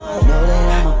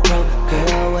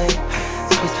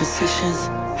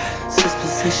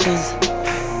positions.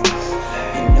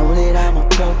 You know that I'm a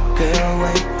pro girl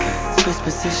way. Switch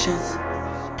positions.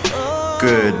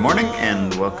 Good morning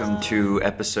and welcome to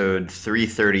episode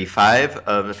 335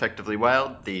 of Effectively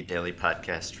Wild, the daily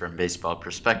podcast from Baseball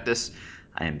Prospectus.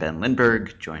 I am Ben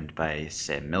Lindbergh, joined by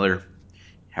Sam Miller.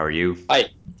 How are you? Hi,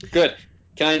 good.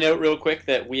 Can I note real quick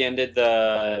that we ended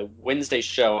the Wednesday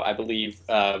show, I believe,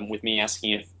 with me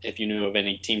asking if you knew of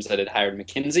any teams that had hired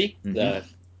McKinsey, the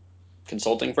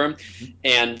consulting firm,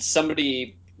 and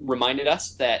somebody reminded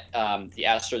us that the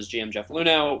Astros GM Jeff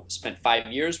Luhnow spent 5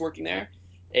 years working there,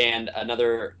 and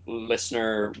another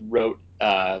listener wrote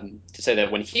to say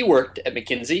that when he worked at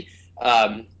McKinsey,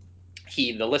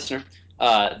 the listener,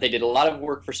 they did a lot of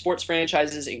work for sports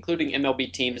franchises, including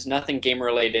MLB teams. Nothing game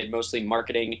related, mostly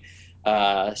marketing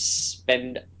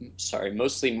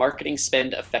mostly marketing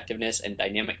spend effectiveness and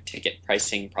dynamic ticket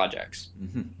pricing projects.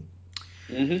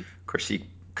 Of course, he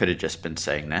could have just been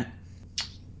saying that.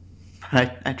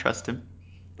 I trust him.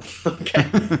 Okay.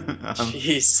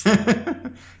 Jeez.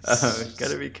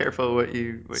 Gotta be careful what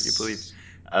you believe.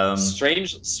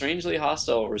 Strangely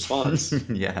hostile response.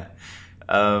 Yeah.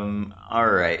 All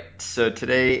right. So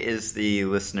today is the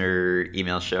listener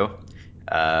email show.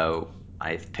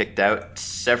 I've picked out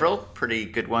several pretty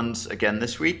good ones again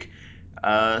this week.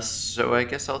 So I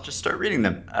guess I'll just start reading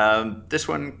them. This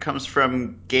one comes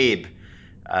from Gabe.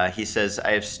 He says,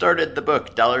 I have started the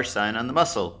book $sign on the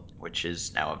Muscle, which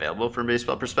is now available from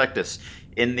Baseball Prospectus.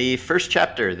 In the first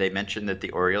chapter, they mentioned that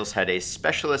the Orioles had a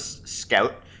specialist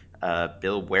scout,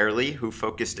 Bill Warely, who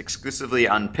focused exclusively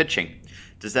on pitching.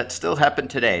 Does that still happen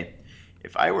today?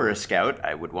 If I were a scout,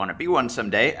 I would want to be one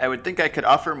someday. I would think I could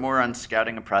offer more on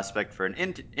scouting a prospect for an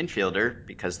infielder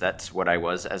because that's what I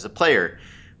was as a player.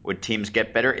 Would teams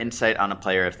get better insight on a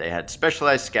player if they had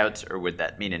specialized scouts, or would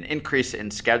that mean an increase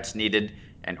in scouts needed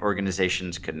and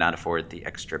organizations could not afford the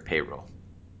extra payroll?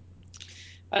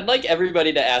 I'd like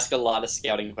everybody to ask a lot of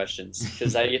scouting questions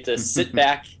because I get to sit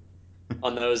back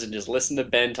on those and just listen to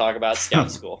Ben talk about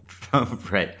scout school.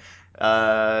 Right.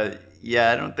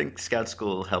 Yeah, I don't think Scout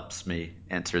School helps me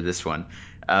answer this one.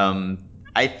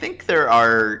 I think there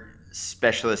are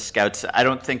specialist scouts. I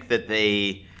don't think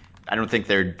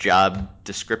their job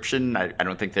description, I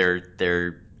don't think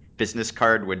their business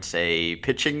card would say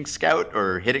pitching scout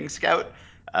or hitting scout.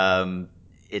 Um,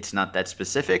 it's not that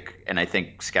specific, and I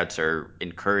think scouts are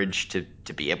encouraged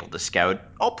to be able to scout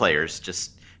all players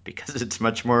just because it's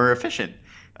much more efficient.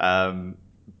 Um,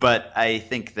 but I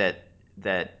think that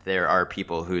there are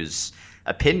people whose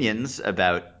opinions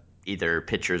about either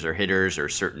pitchers or hitters or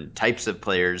certain types of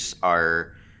players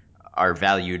are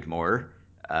valued more.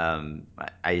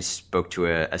 I spoke to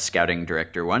a scouting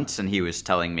director once, and he was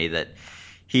telling me that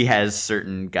he has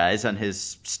certain guys on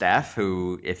his staff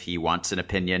who, if he wants an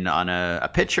opinion on a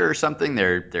pitcher or something,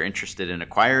 they're interested in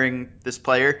acquiring this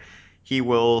player, he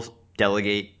will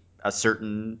delegate a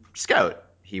certain scout.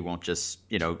 He won't just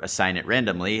assign it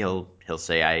randomly. He'll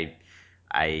say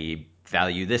I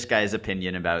value this guy's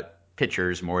opinion about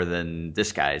pitchers more than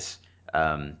this guy's.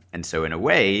 And so in a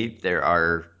way, there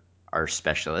are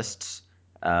specialists.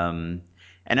 And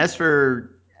as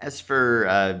for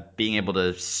being able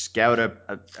to scout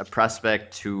a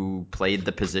prospect who played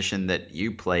the position that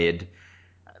you played,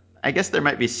 I guess there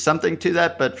might be something to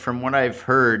that. But from what I've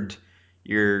heard,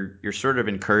 you're sort of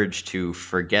encouraged to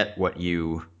forget what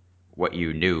you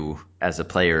knew as a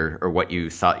player or what you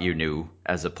thought you knew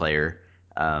as a player.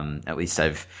 At least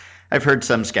I've heard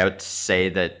some scouts say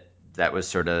that was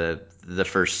sort of the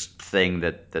first thing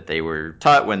that they were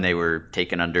taught when they were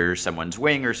taken under someone's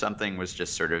wing or something, was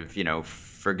just sort of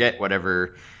forget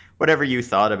whatever you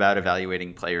thought about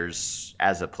evaluating players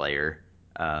as a player,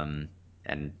 and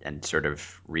sort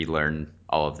of relearn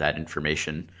all of that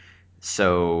information.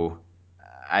 So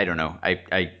I don't know.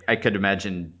 I could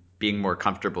imagine being more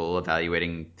comfortable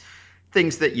evaluating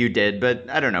things that you did, but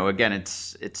I don't know. Again,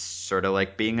 it's sort of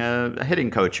like being a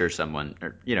hitting coach or someone,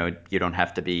 or you don't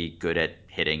have to be good at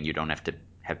hitting. You don't have to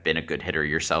have been a good hitter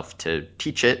yourself to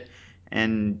teach it,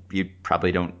 and you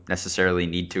probably don't necessarily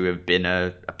need to have been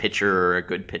a pitcher or a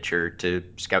good pitcher to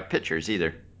scout pitchers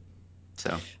either.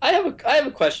 So I have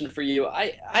a question for you.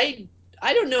 I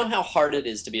don't know how hard it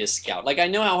is to be a scout. Like I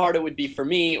know how hard it would be for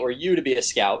me or you to be a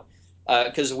scout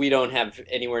because we don't have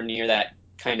anywhere near that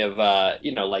kind of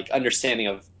like understanding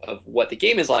of what the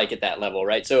game is like at that level,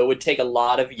 right? So it would take a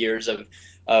lot of years of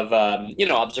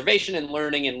observation and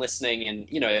learning and listening, and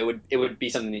it would be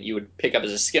something that you would pick up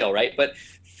as a skill, right? But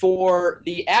for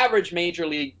the average major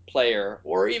league player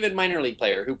or even minor league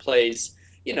player who plays,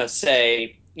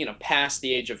 say, past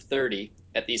the age of 30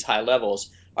 at these high levels,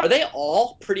 are they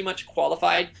all pretty much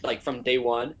qualified like from day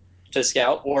one to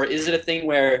scout, or is it a thing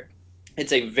where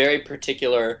it's a very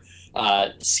particular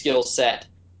skill set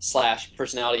slash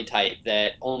personality type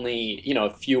that only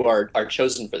a few are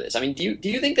chosen for this? I mean, do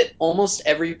you think that almost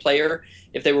every player,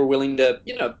 if they were willing to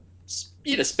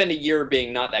spend a year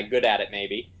being not that good at it,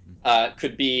 maybe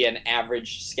could be an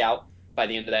average scout by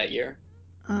the end of that year?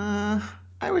 Uh,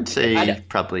 I would I say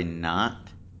probably not.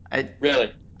 I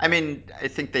really. I mean, I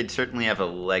think they'd certainly have a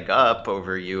leg up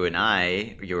over you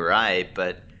or I,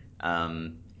 but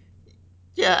um,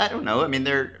 yeah, I don't know. I mean,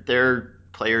 they're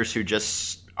players who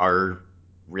just are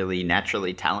really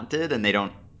naturally talented, and they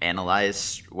don't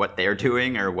analyze what they're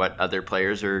doing or what other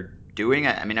players are doing.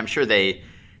 I mean, I'm sure they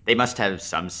must have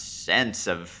some sense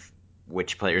of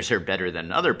which players are better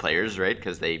than other players, right?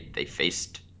 Because they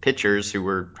faced pitchers who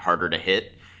were harder to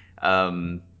hit.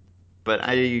 Um, but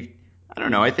I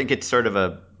don't know. I think it's sort of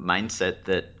a mindset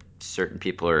that certain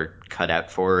people are cut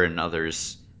out for and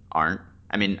others aren't.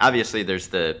 I mean, obviously there's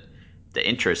the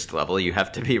interest level. You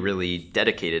have to be really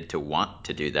dedicated to want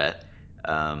to do that.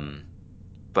 Um,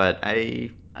 but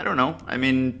I don't know. I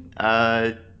mean,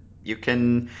 you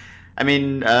can. I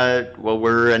mean, well,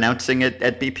 we're announcing it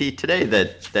at BP today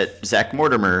that Zach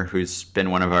Mortimer, who's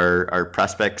been one of our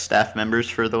prospect staff members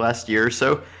for the last year or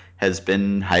so, has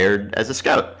been hired as a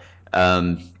scout.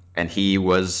 And he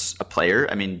was a player.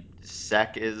 I mean,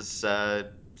 Zach I is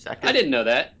didn't know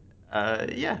that.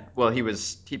 yeah. Well,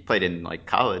 he played in like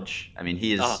college. I mean,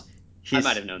 Oh, I might he's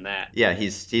have known that. yeah,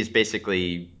 he's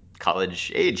basically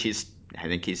college age. I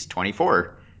think he's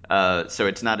 24. So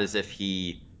it's not as if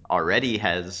he already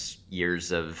has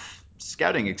years of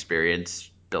scouting experience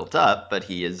built up, but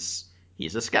he's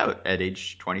a scout at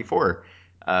age 24,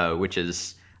 which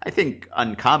is I think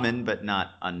uncommon but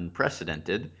not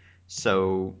unprecedented.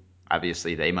 So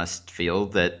obviously they must feel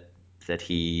that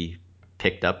he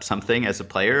picked up something as a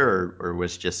player or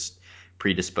was just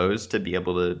predisposed to be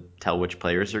able to tell which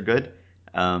players are good.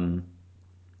 Um,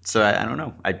 so I don't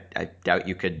know. I doubt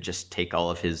you could just take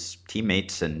all of his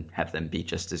teammates and have them be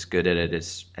just as good at it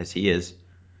as he is.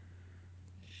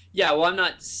 Yeah, well, I'm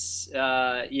not.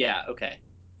 Yeah, okay,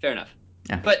 fair enough.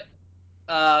 Yeah. But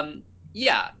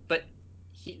yeah, but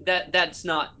that's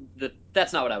not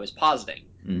what I was positing.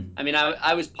 Mm. I mean,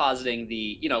 I was positing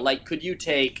like, could you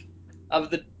take of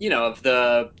the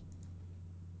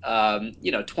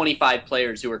 25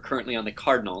 players who are currently on the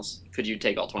Cardinals, could you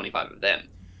take all 25 of them?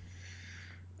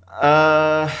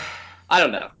 Uh. I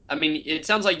don't know. I mean, it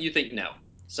sounds like you think no,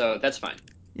 so that's fine.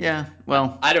 Yeah.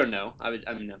 Well, I don't know. I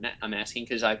mean, I'm asking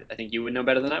because I think you would know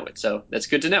better than I would, so that's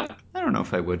good to know. I don't know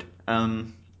if I would.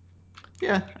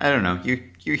 Yeah, I don't know.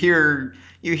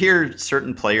 You hear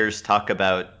certain players talk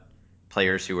about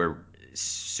players who are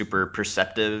super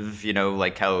perceptive. You know,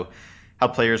 like how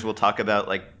players will talk about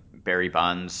like Barry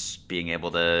Bonds being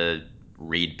able to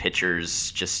read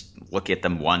pitchers, just look at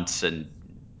them once and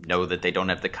know that they don't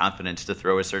have the confidence to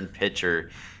throw a certain pitch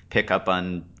or pick up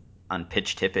on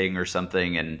pitch tipping or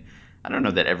something. And I don't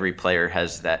know that every player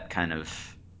has that kind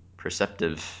of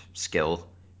perceptive skill.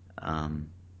 Um,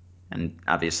 and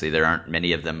obviously, there aren't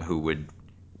many of them who would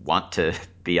want to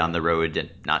be on the road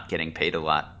and not getting paid a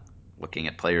lot looking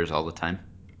at players all the time.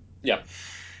 Yeah.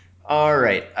 All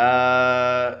right.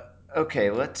 Okay,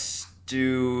 let's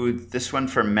do this one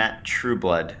from Matt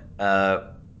Trueblood.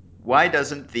 Why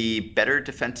doesn't the better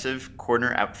defensive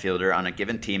corner outfielder on a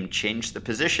given team change the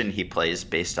position he plays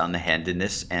based on the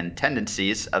handedness and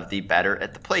tendencies of the batter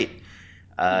at the plate?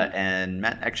 Mhm. And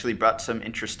Matt actually brought some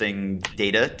interesting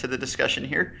data to the discussion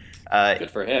here. Uh, Good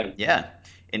for him. yeah.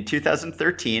 In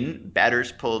 2013,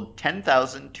 batters pulled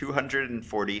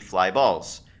 10,240 fly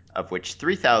balls, of which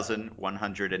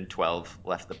 3,112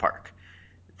 left the park.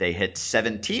 They hit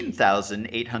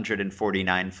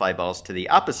 17,849 fly balls to the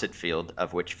opposite field,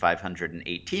 of which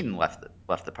 518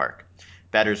 left the park.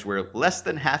 Batters were less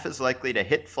than half as likely to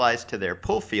hit flies to their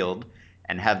pull field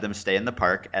and have them stay in the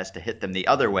park as to hit them the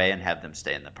other way and have them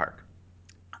stay in the park.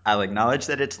 I'll acknowledge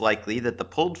that it's likely that the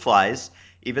pulled flies,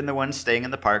 even the ones staying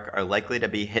in the park, are likely to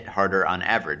be hit harder on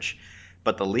average.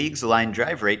 But the league's line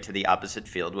drive rate to the opposite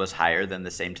field was higher than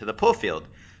the same to the pull field.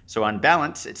 So on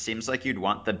balance, it seems like you'd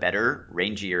want the better,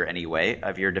 rangier anyway,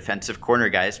 of your defensive corner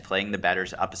guys playing the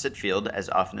batter's opposite field as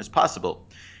often as possible.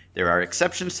 There are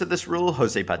exceptions to this rule.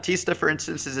 Jose Bautista, for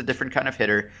instance, is a different kind of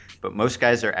hitter, but most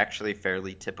guys are actually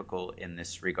fairly typical in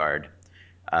this regard.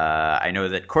 I know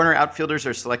that corner outfielders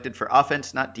are selected for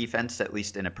offense, not defense, at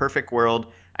least in a perfect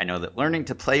world. I know that learning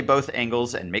to play both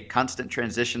angles and make constant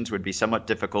transitions would be somewhat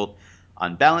difficult.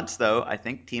 On balance, though, I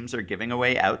think teams are giving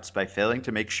away outs by failing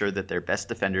to make sure that their best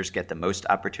defenders get the most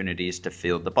opportunities to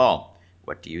field the ball.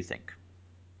 What do you think?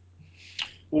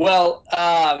 Well,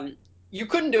 you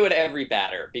couldn't do it every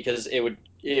batter because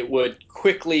it would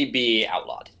quickly be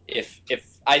outlawed. If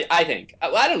I think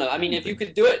I don't know. I mean, if you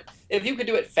could do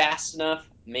it fast enough,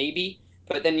 maybe.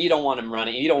 But then you don't want them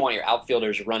running. You don't want your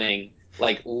outfielders running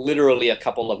like literally a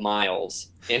couple of miles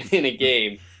in a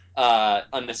game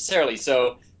unnecessarily.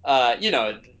 So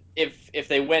if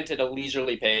they went at a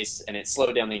leisurely pace and it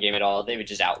slowed down the game at all, they would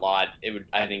just outlaw it. It would,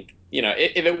 I think,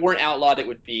 if it weren't outlawed, it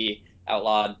would be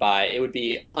unoutlawed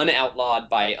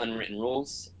by unwritten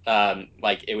rules.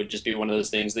 Like it would just be one of those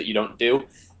things that you don't do.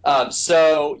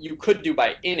 So you could do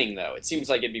by inning, though. It seems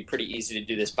like it'd be pretty easy to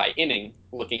do this by inning,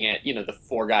 looking at the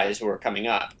four guys who are coming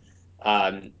up,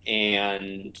 and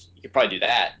you could probably do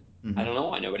that. I don't know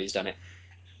why nobody's done it.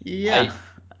 Yeah.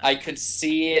 I could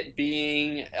see it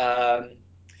being.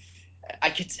 I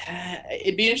could.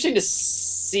 It'd be interesting to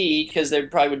see because there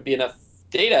probably would be enough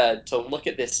data to look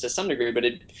at this to some degree, but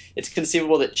it's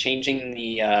conceivable that changing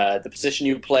the position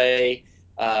you play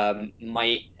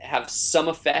might have some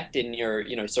effect in your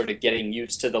sort of getting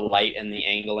used to the light and the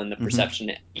angle and the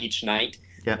perception each night.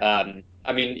 Yeah.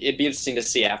 I mean, it'd be interesting to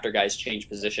see after guys change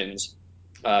positions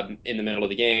in the middle of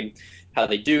the game how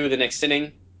they do the next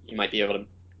inning. You might be able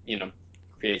to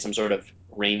create some sort of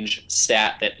range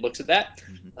stat that looks at that.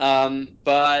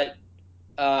 But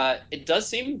it does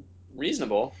seem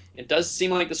reasonable. It does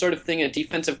seem like the sort of thing a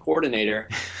defensive coordinator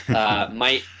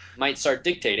might start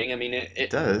dictating. I mean, It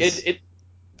does.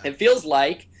 it feels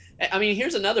like. I mean,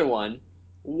 here's another one.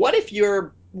 What if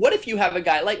you have a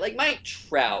guy like Mike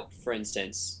Trout, for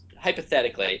instance,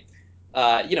 hypothetically,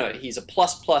 he's a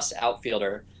plus plus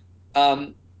outfielder.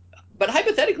 Um, but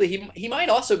hypothetically, he might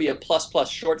also be a plus plus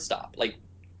shortstop. Like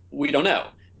we don't know.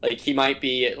 Like he might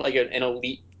be like an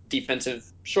elite defensive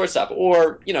shortstop,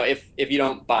 or if you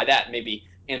don't buy that, maybe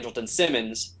Andrelton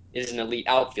Simmons is an elite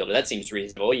outfielder. That seems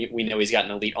reasonable. We know he's got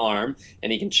an elite arm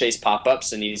and he can chase pop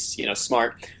ups and he's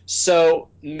smart. So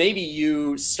maybe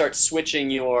you start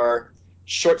switching your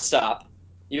shortstop.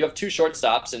 You have two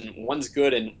shortstops and one's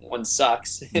good and one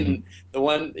sucks. And the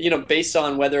one, based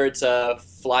on whether it's a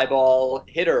fly ball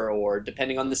hitter or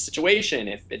depending on the situation,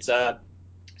 if it's a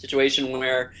situation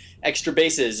where extra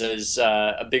bases is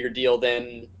a bigger deal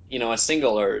than a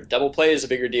single, or double play is a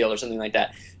bigger deal or something like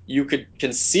that. You could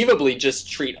conceivably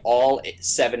just treat all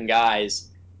seven guys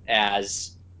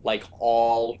as like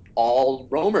all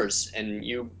roamers, and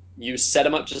you set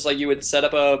them up just like you would set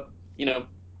up a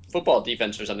football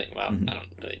defense or something. Well, I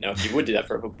don't really know if you would do that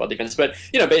for a football defense, but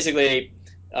basically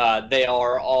they're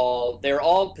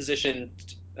all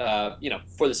positioned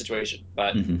for the situation.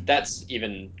 But that's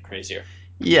even crazier.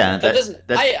 Yeah, That doesn't.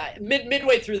 that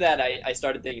Midway through that, I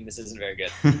started thinking this isn't very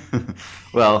good.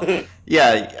 well,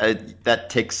 yeah, that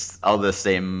takes all the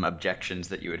same objections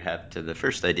that you would have to the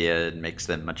first idea and makes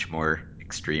them much more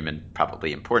extreme and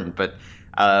probably important. But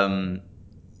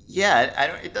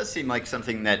yeah, it does seem like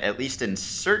something that at least in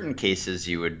certain cases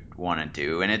you would want to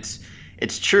do, and it's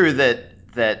true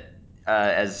that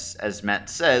as Matt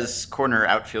says, corner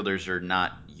outfielders are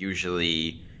not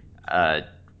usually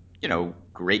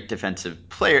great defensive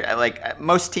player. Like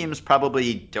most teams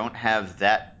probably don't have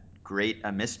that great a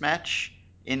mismatch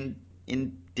in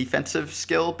defensive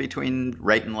skill between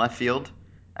right and left field.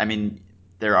 I mean,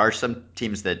 there are some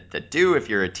teams that do. If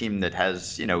you're a team that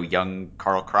has, young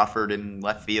Carl Crawford in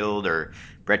left field or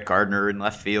Brett Gardner in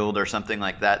left field or something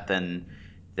like that, then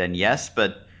yes.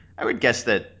 But I would guess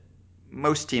that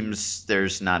most teams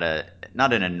there's not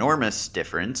an enormous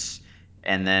difference.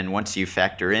 And then once you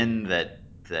factor in that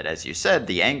as you said,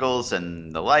 the angles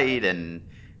and the light and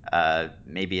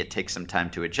maybe it takes some time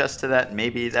to adjust to that.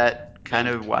 Maybe that kind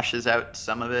of washes out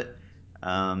some of it.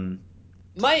 Um,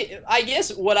 I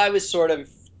guess what I was sort of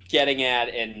getting at,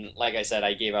 and like I said,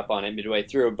 I gave up on it midway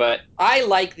through, but I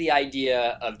like the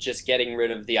idea of just getting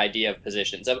rid of the idea of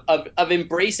positions, of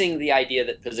embracing the idea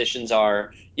that positions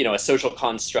are, a social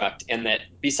construct, and that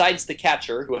besides the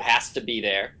catcher who has to be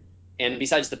there, and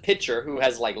besides the pitcher who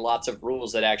has like lots of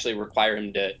rules that actually require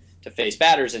him to face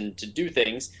batters and to do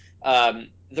things,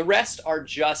 the rest are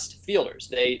just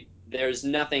fielders. There's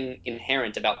nothing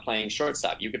inherent about playing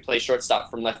shortstop. You could play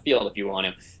shortstop from left field if you want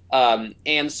to.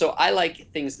 And so I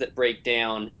like things that break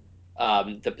down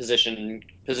the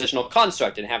positional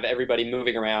construct and have everybody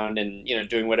moving around and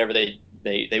doing whatever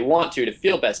they want to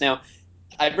feel best. Now,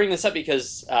 I bring this up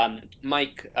because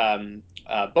Mike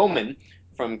Bowman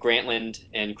from Grantland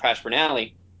and Crash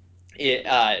Alley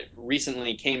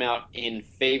recently came out in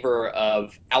favor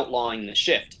of outlawing the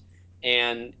shift.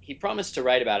 And he promised to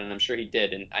write about it, and I'm sure he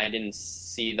did, and I didn't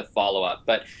see the follow up.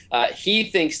 But he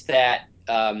thinks that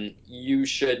you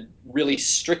should really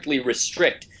strictly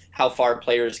restrict how far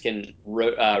players can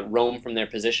roam from their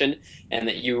position, and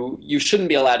that you shouldn't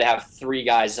be allowed to have three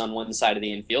guys on one side of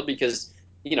the infield because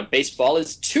baseball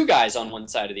is two guys on one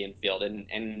side of the infield,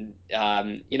 and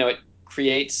it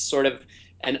creates sort of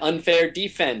an unfair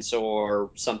defense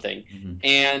or something. Mm-hmm.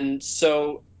 And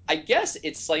so I guess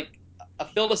it's like a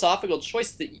philosophical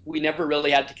choice that we never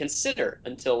really had to consider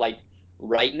until like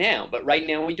right now. But right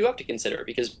now we do have to consider it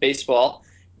because baseball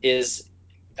is,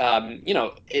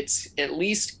 it's at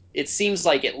least it seems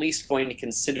like at least going to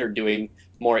consider doing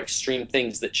more extreme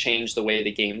things that change the way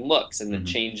the game looks and that Mm-hmm.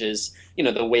 changes,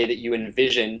 the way that you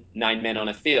envision nine men on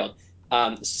a field.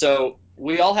 So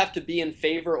we all have to be in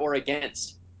favor or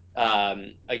against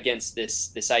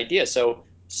this idea. So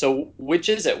which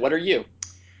is it? What are you?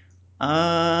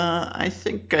 I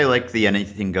think I like the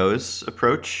anything goes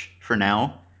approach for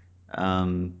now.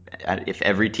 If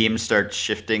every team starts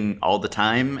shifting all the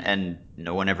time and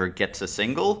no one ever gets a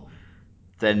single,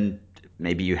 then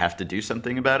maybe you have to do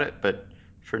something about it. But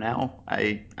for now,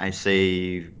 I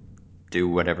say do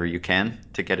whatever you can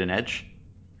to get an edge.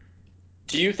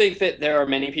 Do you think that there are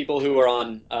many people who are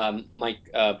on Mike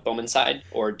Bowman's side,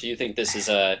 or do you think this is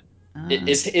a Uh,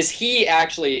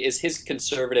 is his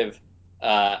conservative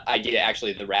idea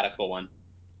actually the radical one?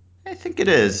 I think it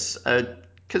is.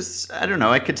 Because, I don't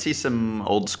know, I could see some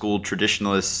old school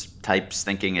traditionalist types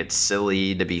thinking it's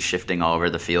silly to be shifting all over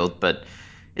the field, but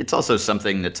it's also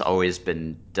something that's always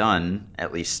been done,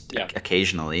 at least Yeah.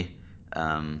 occasionally.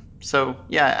 So,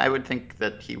 yeah, I would think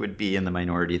that he would be in the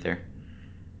minority there.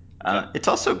 Okay. It's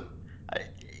also,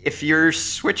 if you're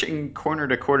switching corner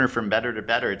to corner from better to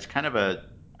better, it's kind of a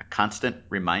constant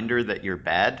reminder that you're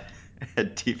bad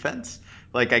at defense.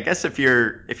 Like I guess if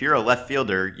you're a left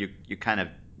fielder, you kind of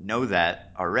know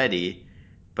that already.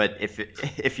 But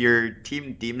if your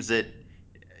team deems it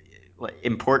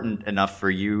important enough for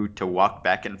you to walk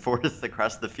back and forth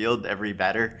across the field every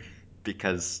batter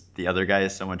because the other guy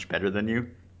is so much better than you,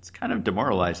 it's kind of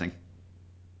demoralizing.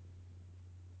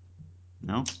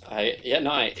 No?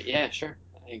 Yeah, sure.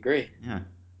 I agree. Yeah,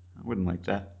 I wouldn't like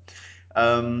that.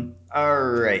 All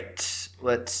right,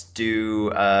 let's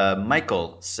do.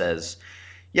 Michael says,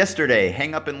 yesterday,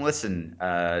 hang up and listen.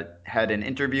 Had an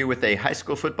interview with a high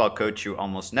school football coach who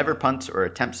almost never punts or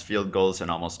attempts field goals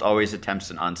and almost always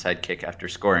attempts an onside kick after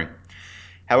scoring.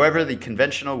 However, the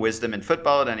conventional wisdom in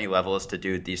football at any level is to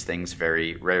do these things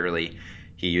very rarely.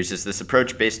 He uses this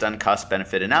approach based on cost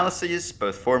benefit analyses,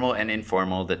 both formal and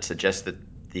informal, that suggest that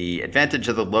the advantage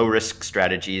of the low risk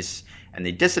strategies and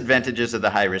the disadvantages of the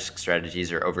high risk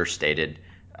strategies are overstated,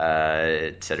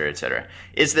 et cetera, et cetera.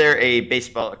 Is there a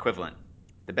baseball equivalent?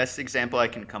 The best example I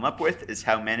can come up with is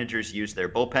how managers use their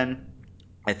bullpen.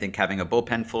 I think having a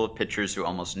bullpen full of pitchers who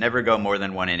almost never go more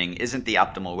than one inning isn't the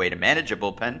optimal way to manage a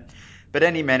bullpen, but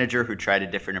any manager who tried a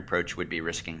different approach would be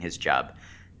risking his job.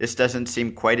 This doesn't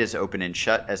seem quite as open and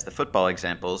shut as the football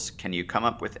examples. Can you come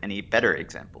up with any better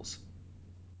examples?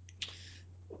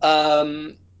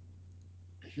 Um,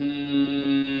 I,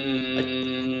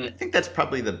 hmm, I think that's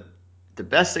probably the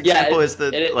best yeah, example is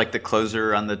it the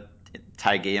closer on the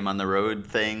tie game on the road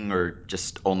thing, or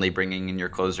just only bringing in your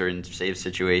closer in save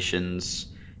situations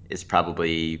is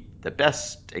probably the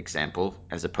best example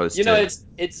as opposed to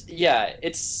it's yeah,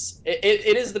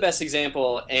 it is the best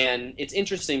example, and it's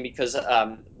interesting because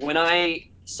when I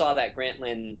saw that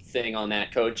Grantland thing on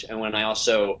that coach, and when I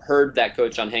also heard that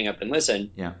coach on Hang Up and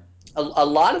Listen, yeah. a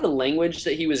lot of the language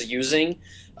that he was using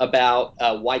about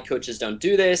why coaches don't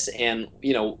do this and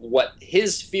what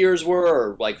his fears were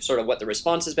or like sort of what the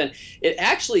response has been, it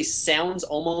actually sounds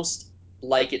almost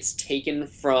like it's taken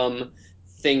from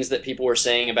things that people were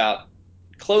saying about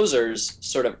closers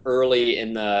sort of early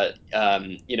in the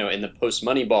in the post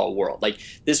Moneyball world. Like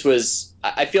this was,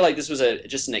 I feel like this was a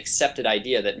just an accepted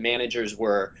idea that managers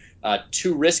were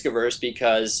too risk averse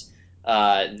because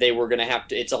they were going to have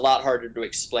to. It's a lot harder to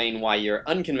explain why your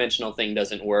unconventional thing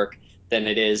doesn't work than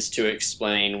it is to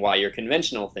explain why your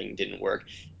conventional thing didn't work.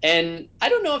 And I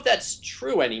don't know if that's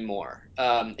true anymore.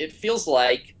 It feels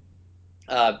like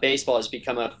baseball has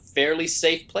become a fairly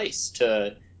safe place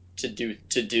to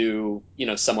do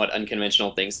somewhat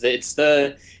unconventional things. It's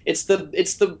the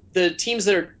teams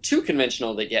that are too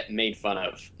conventional that get made fun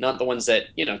of, not the ones that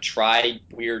try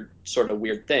weird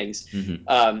things.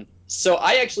 Hmm. So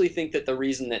I actually think that the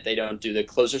reason that they don't do the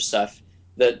closer stuff,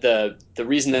 the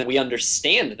reason that we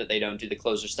understand that they don't do the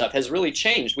closer stuff has really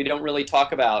changed. We don't really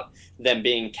talk about them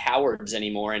being cowards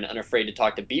anymore and unafraid to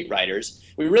talk to beat writers.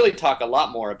 We really talk a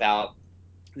lot more about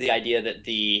the idea that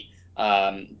the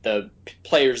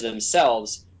players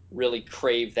themselves really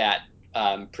crave that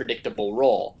predictable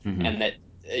role, Hmm. and that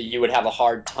you would have a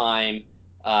hard time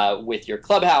with your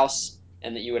clubhouse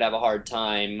and that you would have a hard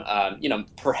time,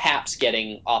 perhaps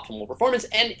getting optimal performance.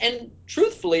 And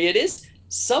truthfully, it is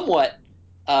somewhat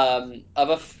of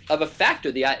a factor.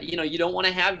 You don't want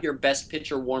to have your best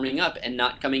pitcher warming up and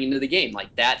not coming into the game.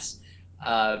 Like that's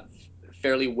uh,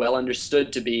 fairly well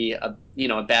understood to be a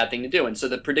bad thing to do. And so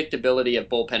the predictability of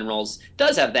bullpen roles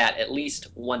does have that at least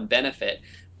one benefit.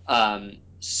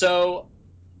 So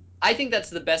I think that's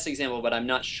the best example, but I'm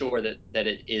not sure that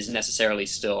it is necessarily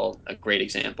still a great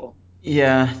example.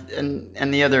 Yeah,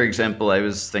 and the other example I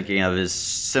was thinking of is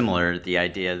similar, the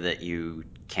idea that you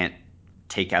can't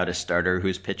take out a starter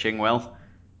who's pitching well,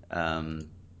 um,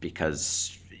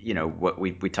 because what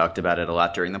we talked about it a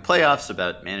lot during the playoffs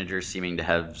about managers seeming to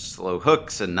have slow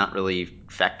hooks and not really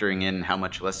factoring in how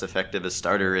much less effective a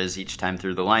starter is each time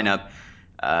through the lineup.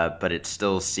 But it's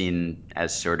still seen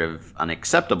as sort of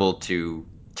unacceptable to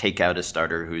take out a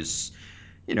starter who's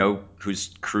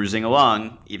cruising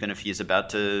along, even if he's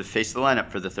about to face the lineup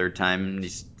for the third time and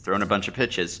he's thrown a bunch of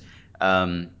pitches.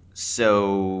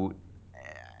 So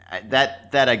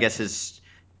that I guess is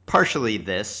partially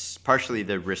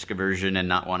the risk aversion and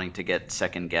not wanting to get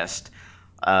second guessed,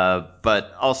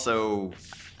 but also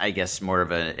I guess more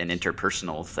of an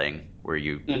interpersonal thing where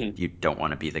you Mhm. you don't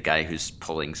want to be the guy who's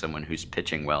pulling someone who's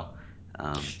pitching well.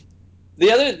 Um,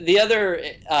 The other,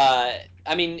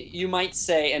 I mean, you might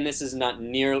say, and this is not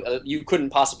near, you couldn't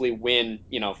possibly win,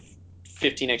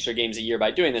 15 extra games a year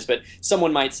by doing this, but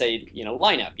someone might say,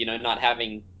 lineup, not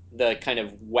having the kind of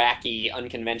wacky,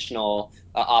 unconventional,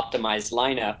 optimized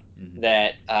lineup mhm.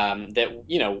 that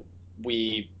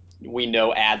we we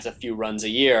know adds a few runs a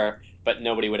year, but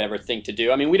nobody would ever think to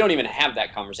do. I mean, we don't even have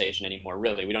that conversation anymore,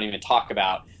 really. We don't even talk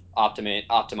about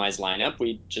optimized lineup.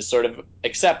 We just sort of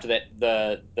accept that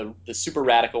the super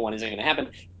radical one isn't going to happen.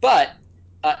 But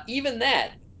even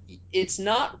that, it's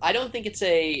not. I don't think it's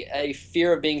a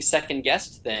fear of being second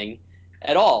guessed thing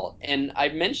at all. And I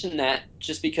mentioned that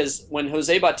just because when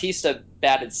Jose Bautista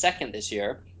batted second this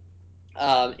year,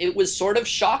 it was sort of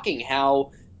shocking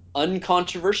how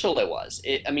uncontroversial it was.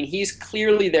 I mean, he's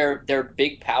clearly their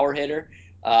big power hitter.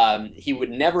 He would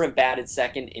never have batted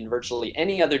second in virtually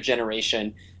any other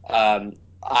generation.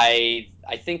 I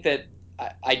think that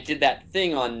I did that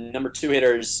thing on number two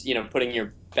hitters, putting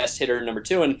your best hitter number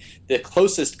two, and the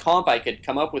closest comp I could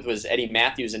come up with was Eddie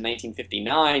Matthews in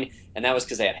 1959, and that was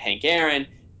because they had Hank Aaron,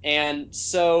 and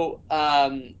so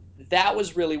that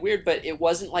was really weird, but it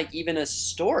wasn't like even a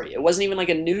story. It wasn't even like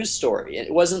a news story.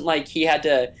 It wasn't like he had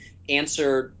to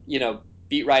answer,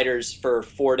 beat writers for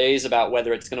 4 days about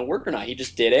whether it's going to work or not. He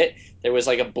just did it. There was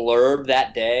like a blurb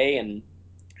that day, and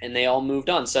they all moved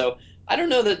on. So I don't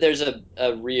know that there's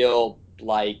a real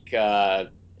like uh,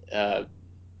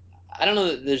 I don't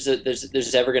know that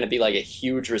there's ever going to be like a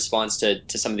huge response to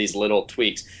some of these little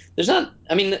tweaks. There's not.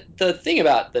 I mean, the thing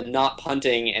about the not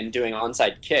punting and doing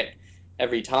onside kick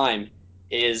every time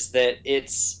is that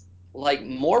it's like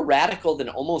more radical than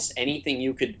almost anything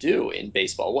you could do in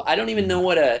baseball. Well, I don't even know Mhm.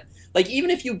 what a like. Even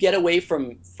if you get away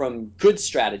from good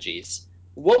strategies,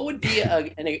 what would be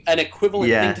an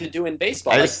equivalent thing Yeah, to do in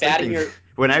baseball? I Like was thinking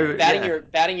yeah.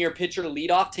 batting your pitcher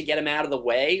leadoff to get him out of the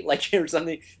way, like or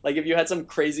something. Like if you had some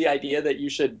crazy idea that you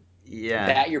should Yeah,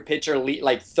 bat your pitcher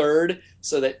like third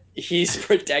so that he's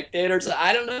protected or so.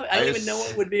 I don't know. I I don't even know was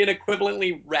what would be an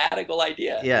equivalently radical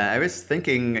idea. Yeah, I was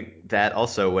thinking that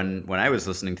also when I was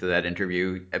listening to that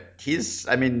interview.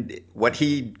 I mean, what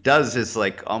he does is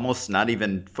like almost not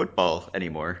even football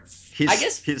anymore. I He's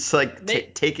guess he's like may,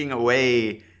 taking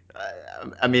away.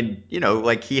 I mean,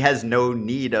 like he has no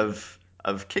need of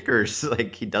kickers.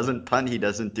 Like he doesn't punt, he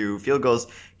doesn't do field goals.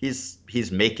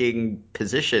 He's making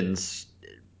positions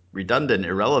redundant,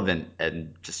 irrelevant,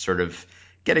 and just sort of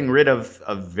getting rid of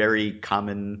very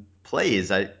common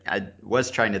plays. I was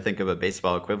trying to think of a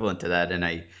baseball equivalent to that, and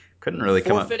I couldn't really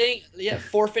come up.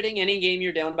 forfeiting any game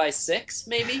you're down by six,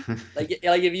 maybe. Like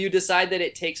if you decide that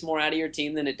it takes more out of your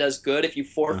team than it does good, if you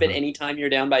forfeit Uh-huh. any time you're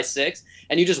down by six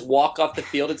and you just walk off the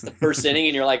field, it's the first inning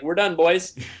and you're like, we're done,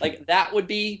 boys. Like that would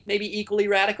be maybe equally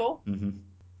radical. Hmm.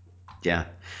 Yeah,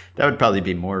 that would probably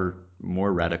be more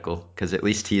radical because at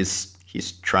least he's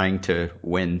trying to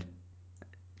win.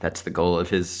 That's the goal of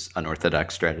his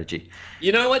unorthodox strategy.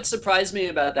 You know what surprised me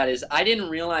about that is I didn't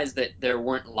realize that there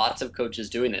weren't lots of coaches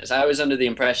doing this. I was under the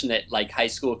impression that like high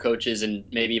school coaches and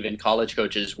maybe even college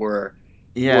coaches were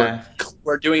Yeah,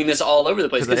 were doing this all over the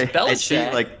place because because I see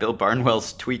Belichick, like Bill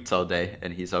Barnwell's tweets all day,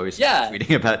 and he's always yeah,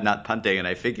 tweeting about not punting, and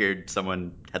I figured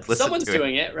someone had listened someone's to him.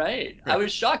 doing it, right? I Yeah.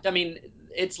 was shocked. I mean,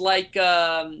 it's like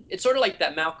it's sort of like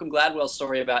that Malcolm Gladwell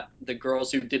story about the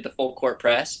girls who did the full court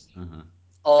press Uh-huh.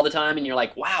 all the time, and you're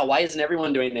like, wow, why isn't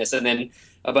everyone doing this? And then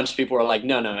a bunch of people were like,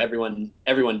 no,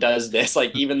 everyone does this.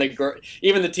 Like even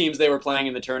the teams they were playing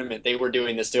in the tournament, they were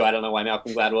doing this too. I don't know why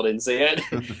Malcolm Gladwell didn't see it.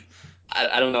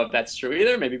 I don't know if that's true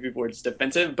either. Maybe people were just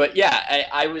defensive. But yeah,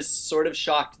 I was sort of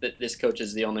shocked that this coach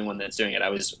is the only one that's doing it. I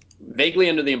was vaguely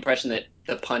under the impression that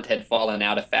the punt had fallen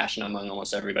out of fashion among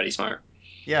almost everybody smart.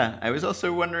 Yeah, I was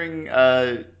also wondering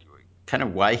kind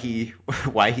of why he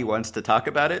why he wants to talk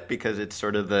about it because it's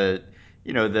sort of the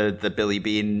the Billy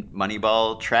Bean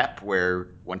Moneyball trap where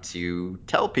once you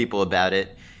tell people about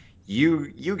it,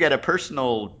 you get a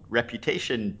personal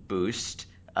reputation boost,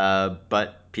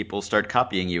 but people start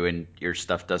copying you and your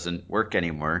stuff doesn't work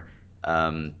anymore.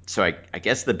 So I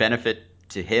guess the benefit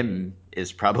to him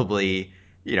is probably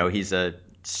he's a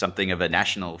something of a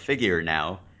national figure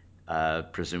now.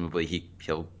 Presumably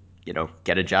he'll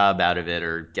get a job out of it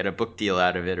or get a book deal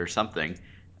out of it or something.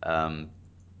 Um,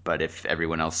 but if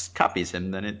everyone else copies him,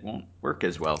 then it won't work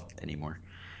as well anymore.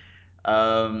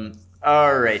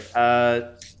 All right.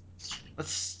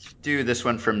 Let's do this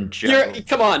one from You're Joe.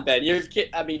 come on, Ben.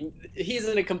 I mean, he's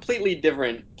in a completely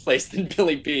different place than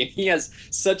Billy Bean. He has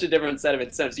such a different set of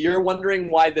incentives. You're wondering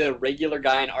why the regular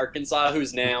guy in Arkansas,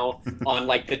 who's now on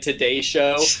like the Today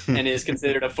Show and is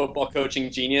considered a football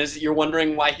coaching genius, you're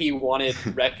wondering why he wanted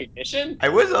recognition. I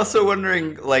was also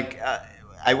wondering,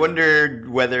 I wondered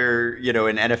whether,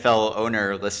 an NFL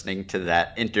owner listening to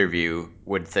that interview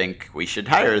would think we should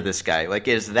hire this guy. Like,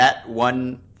 is that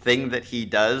one thing that he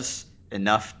does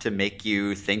enough to make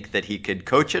you think that he could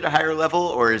coach at a higher level?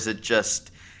 Or is it just,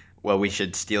 well, we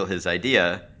should steal his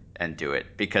idea and do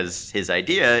it? Because his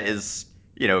idea is,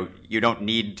 you don't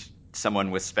need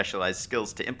someone with specialized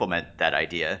skills to implement that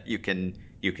idea. You can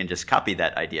just copy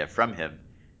that idea from him.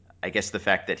 I guess the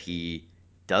fact that he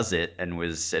does it and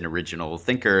was an original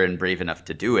thinker and brave enough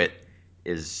to do it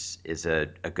is a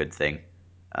good thing.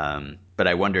 But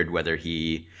I wondered whether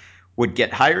he would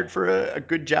get hired for a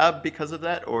good job because of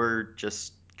that, or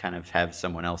just kind of have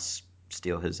someone else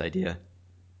steal his idea.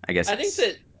 I guess I think it's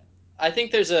that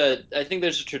I think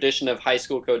there's a tradition of high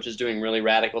school coaches doing really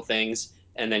radical things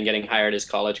and then getting hired as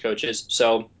college coaches.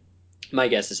 So my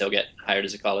guess is he'll get hired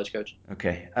as a college coach.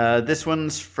 okay. This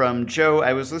one's from Joe.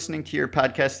 I was listening to your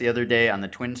podcast the other day on the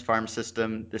Twins farm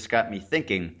system. This got me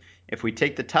thinking. If we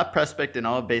take the top prospect in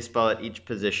all of baseball at each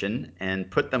position and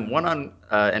put them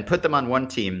on one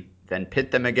team, then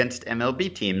pit them against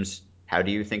MLB teams, how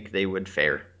do you think they would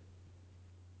fare?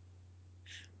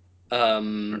 I don't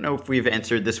Um, know if we've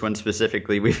answered this one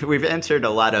specifically. We've answered a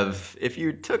lot of if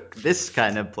you took this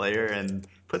kind of player and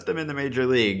put them in the major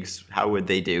leagues, how would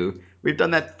they do? We've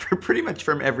done that for pretty much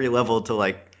from every level to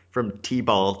like from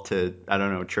T-ball to I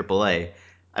don't know AAA.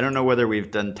 I don't know whether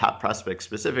we've done top prospects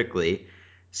specifically.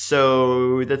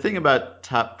 So the thing about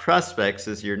top prospects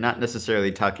is you're not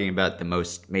necessarily talking about the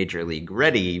most major league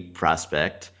ready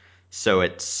prospect. So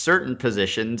at certain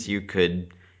positions you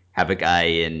could have a guy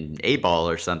in A ball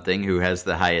or something who has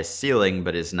the highest ceiling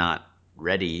but is not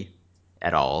ready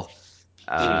at all.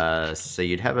 So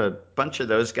you'd have a bunch of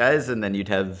those guys, and then you'd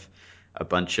have a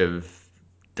bunch of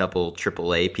double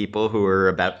triple A people who are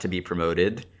about to be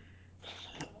promoted.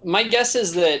 my guess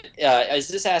is that is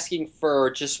this asking for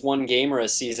just one game or a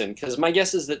season? Because my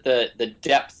guess is that the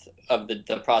depth of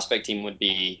the prospect team would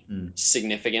be Mm.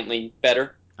 significantly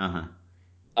better, Uh-huh.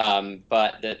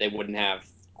 but that they wouldn't have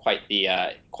quite the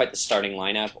starting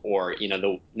lineup or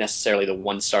the necessarily the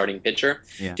one starting pitcher.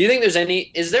 Yeah. Do you think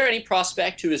is there any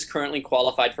prospect who is currently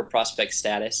qualified for prospect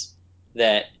status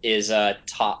that is a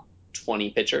top 20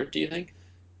 pitcher? Do you think?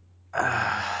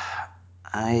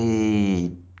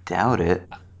 I doubt it.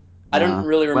 I don't No.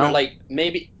 really remember. Well, Like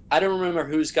maybe I don't remember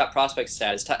who's got prospect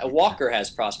status. Walker has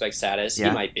prospect status. He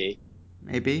yeah, might be.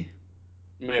 maybe.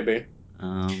 Maybe.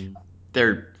 Um,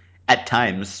 there, at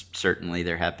times, certainly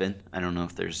there have been. I don't know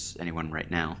if there's anyone right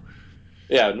now.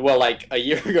 Yeah. Well, like a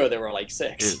year ago, there were like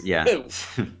six. Yeah.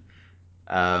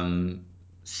 Um,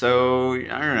 so I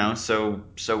don't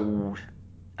know.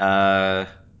 Uh,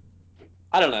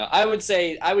 I don't know. I would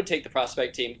say I would take the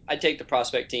prospect team. I'd take the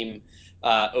prospect team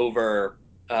over.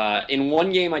 In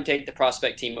one game, I'd take the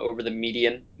prospect team over the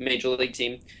median major league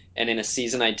team, and in a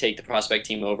season, I'd take the prospect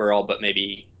team over all but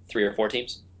maybe three or four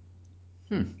teams.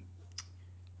 hmm.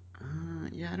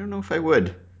 Yeah, I don't know if I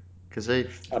would, because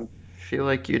Um, feel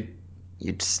like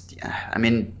I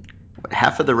mean,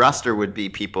 half of the roster would be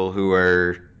people who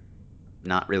are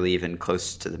not really even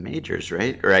close to the majors,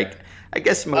 right? Or I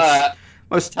guess uh,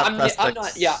 most top I'm not.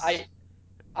 Yeah, prospects.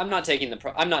 I'm not taking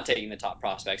the top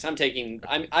prospects. I'm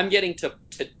getting to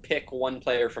pick one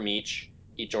player from each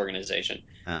organization,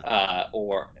 Uh,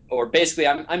 or basically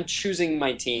I'm choosing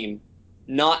my team.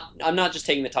 I'm not just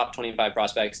taking the top 25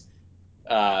 prospects.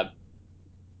 Uh,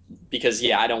 because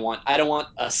yeah, I don't want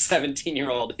a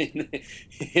 17-year-old in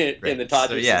Right. the So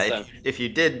Dodger yeah, system. if you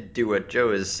did do what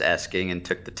Joe is asking and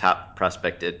took the top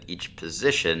prospect at each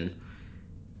position,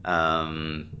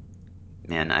 um,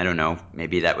 man, I don't know.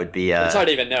 Maybe that would be It's hard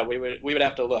to even know. We would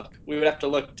have to look. We would have to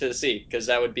look to see because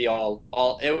that would be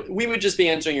we would just be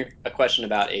answering a question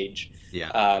about age, yeah.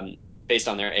 um, based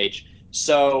on their age.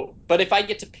 So, but if I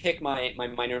get to pick my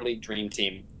minor league dream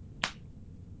team,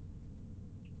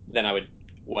 then I would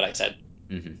what I said.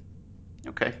 hmm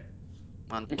Okay.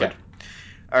 On Okay. board.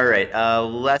 All right. I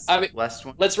mean, Last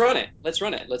one. let's run it. Let's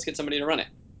run it. Let's get somebody to run it.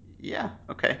 Yeah.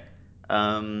 Okay.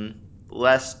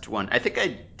 Last one. I think I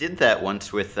did that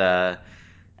once with. I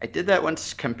did that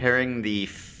once comparing the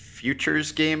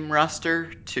futures game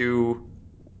roster to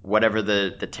whatever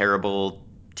the terrible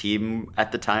team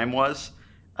at the time was.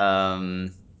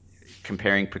 Um,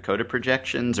 Comparing Pacoda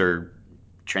projections or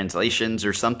translations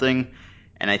or something,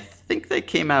 and I think they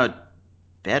came out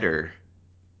better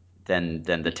than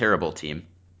the terrible team.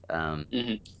 Um,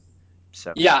 Hmm.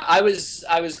 so. Yeah, I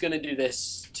was gonna do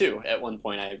this too at one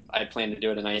point. I planned to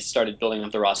do it, and I started building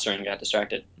up the roster and got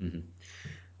distracted. Mhm.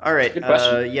 All It's a right. good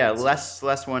question. Yeah.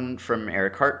 Last one from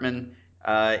Eric Hartman.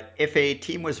 If a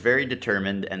team was very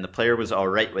determined and the player was all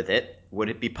right with it, would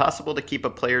it be possible to keep a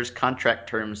player's contract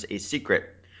terms a secret,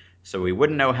 so we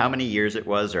wouldn't know how many years it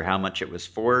was or how much it was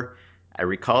for? I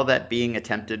recall that being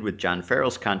attempted with John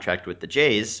Farrell's contract with the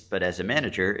Jays, but as a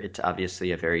manager, it's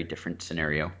obviously a very different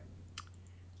scenario.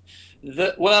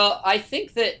 Well, I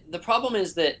think that the problem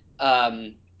is that,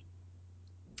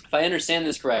 if I understand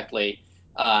this correctly,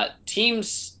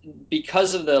 teams,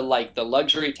 because of the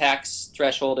luxury tax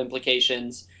threshold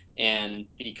implications, and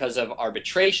because of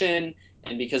arbitration,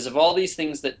 and because of all these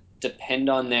things that depend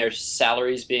on their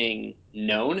salaries being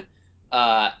known,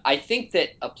 I think that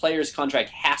a player's contract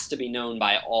has to be known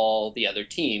by all the other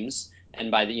teams and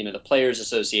by the Players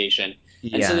Association.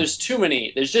 And so Yeah. there's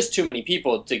just too many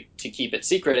people to keep it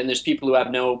secret, and there's people who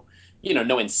have no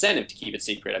incentive to keep it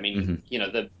secret. I mean,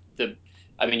 hmm the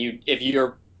I mean, if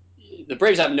you're the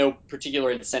Braves have no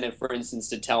particular incentive, for instance,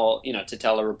 to tell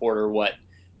a reporter what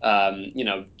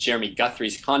Jeremy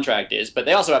Guthrie's contract is, but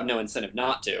they also have no incentive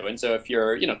not to. And so if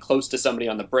you're close to somebody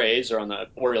on the Braves or on the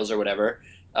Orioles or whatever,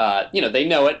 they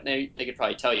know it. They could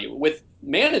probably tell you. With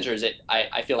managers,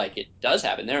 I feel like it does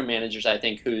happen. There are managers I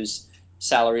think whose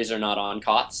salaries are not on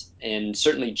COTS, and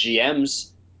certainly GMs.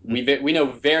 We know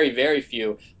very very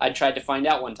few. I tried to find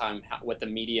out one time what the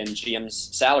median GM's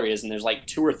salary is, and there's like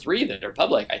two or three that are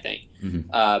public, I think. hmm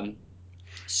Um,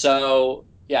 so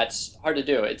yeah, it's hard to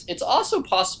do. It's also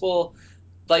possible,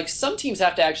 like some teams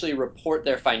have to actually report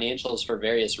their financials for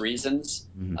various reasons.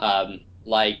 hmm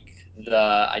Like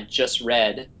I just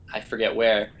read, I forget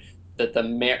where, that the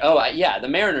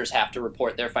Mariners have to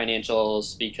report their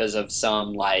financials because of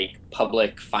some like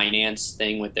public finance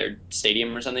thing with their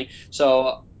stadium or something.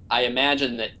 So I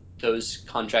imagine that those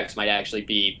contracts might actually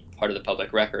be part of the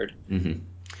public record. hmm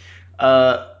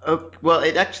well,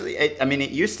 I mean,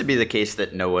 it used to be the case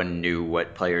that no one knew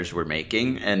what players were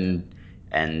making, and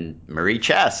Marie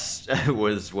Chess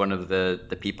was one of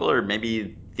the people, or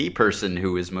maybe the person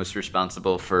who was most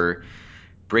responsible for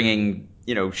bringing,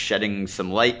 shedding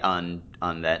some light on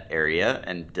that area,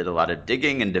 and did a lot of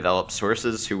digging and developed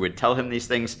sources who would tell him these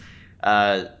things.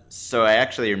 So I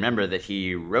actually remember that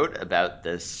he wrote about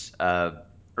this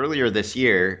earlier this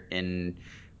year in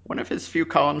one of his few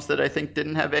columns that I think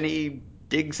didn't have any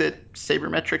digs at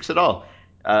sabermetrics at all.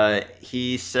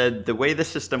 He said the way the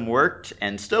system worked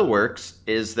and still works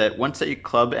is that once a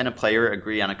club and a player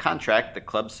agree on a contract, the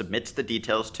club submits the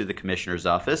details to the commissioner's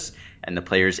office, and the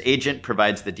player's agent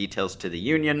provides the details to the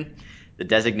union. The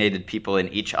designated people in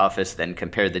each office then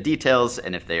compare the details,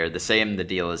 and if they are the same, the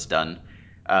deal is done.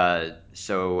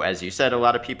 So, as you said, a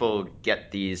lot of people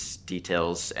get these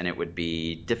details, and it would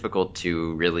be difficult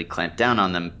to really clamp down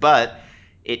on them. But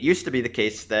it used to be the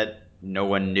case that no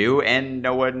one knew and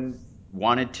no one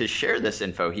wanted to share this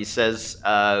info. He says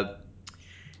at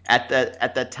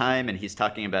that time, and he's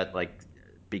talking about like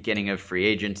beginning of free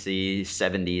agency,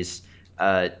 70s.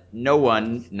 No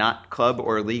one, not club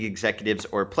or league executives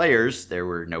or players, there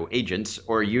were no agents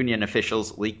or union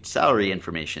officials, leaked salary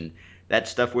information. That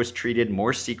stuff was treated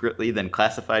more secretly than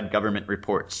classified government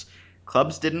reports.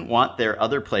 Clubs didn't want their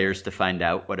other players to find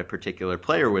out what a particular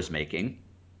player was making,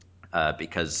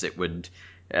 because it would.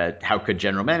 How could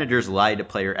general managers lie to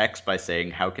player X by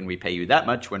saying, how can we pay you that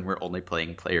much when we're only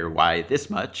paying player Y this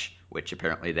much, which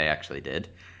apparently they actually did.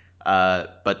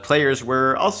 But players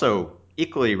were also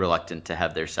equally reluctant to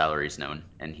have their salaries known.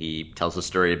 And he tells a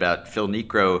story about Phil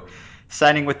Niekro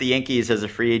signing with the Yankees as a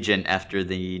free agent after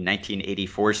the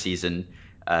 1984 season.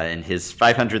 And his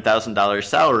 $500,000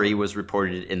 salary was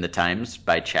reported in the Times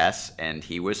by Chas, and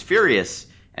he was furious.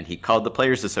 And he called the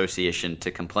Players Association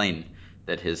to complain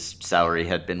that his salary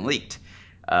had been leaked.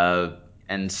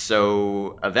 And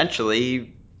so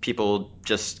eventually, people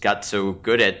just got so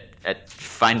good at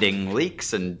finding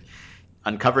leaks and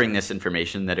uncovering this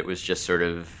information that it was just sort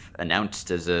of announced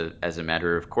as a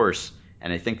matter of course.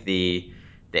 And I think the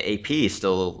AP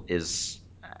still is,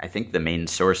 I think, the main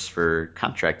source for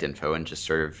contract info and just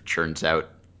sort of churns out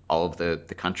all of the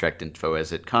contract info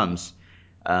as it comes.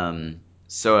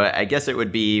 So I guess it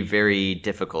would be very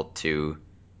difficult to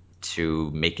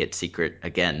make it secret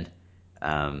again.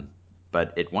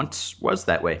 But it once was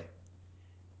that way.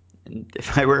 And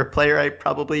if I were a player, I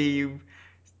probably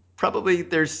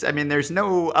there's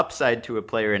no upside to a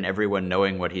player in everyone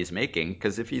knowing what he's making,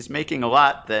 because if he's making a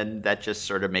lot, then that just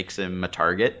sort of makes him a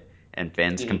target, and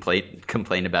fans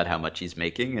complain about how much he's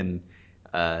making, and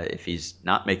if he's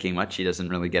not making much, he doesn't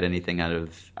really get anything out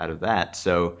of that.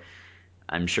 So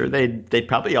I'm sure they'd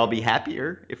probably all be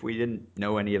happier if we didn't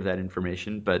know any of that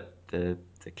information, but the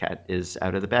cat is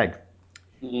out of the bag.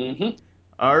 Mm-hmm.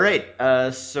 All right,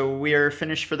 so we are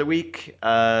finished for the week.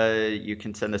 You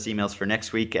can send us emails for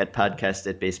next week at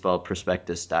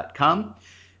podcast@baseballprospectus.com.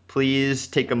 Please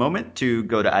take a moment to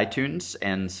go to iTunes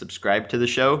and subscribe to the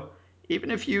show. Even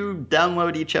if you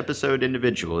download each episode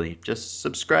individually, just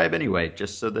subscribe anyway,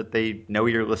 just so that they know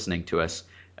you're listening to us.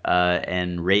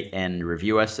 And rate and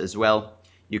review us as well.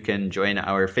 You can join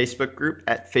our Facebook group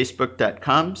at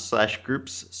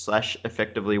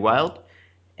facebook.com/groups/effectivelywild.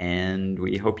 And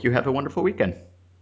we hope you have a wonderful weekend.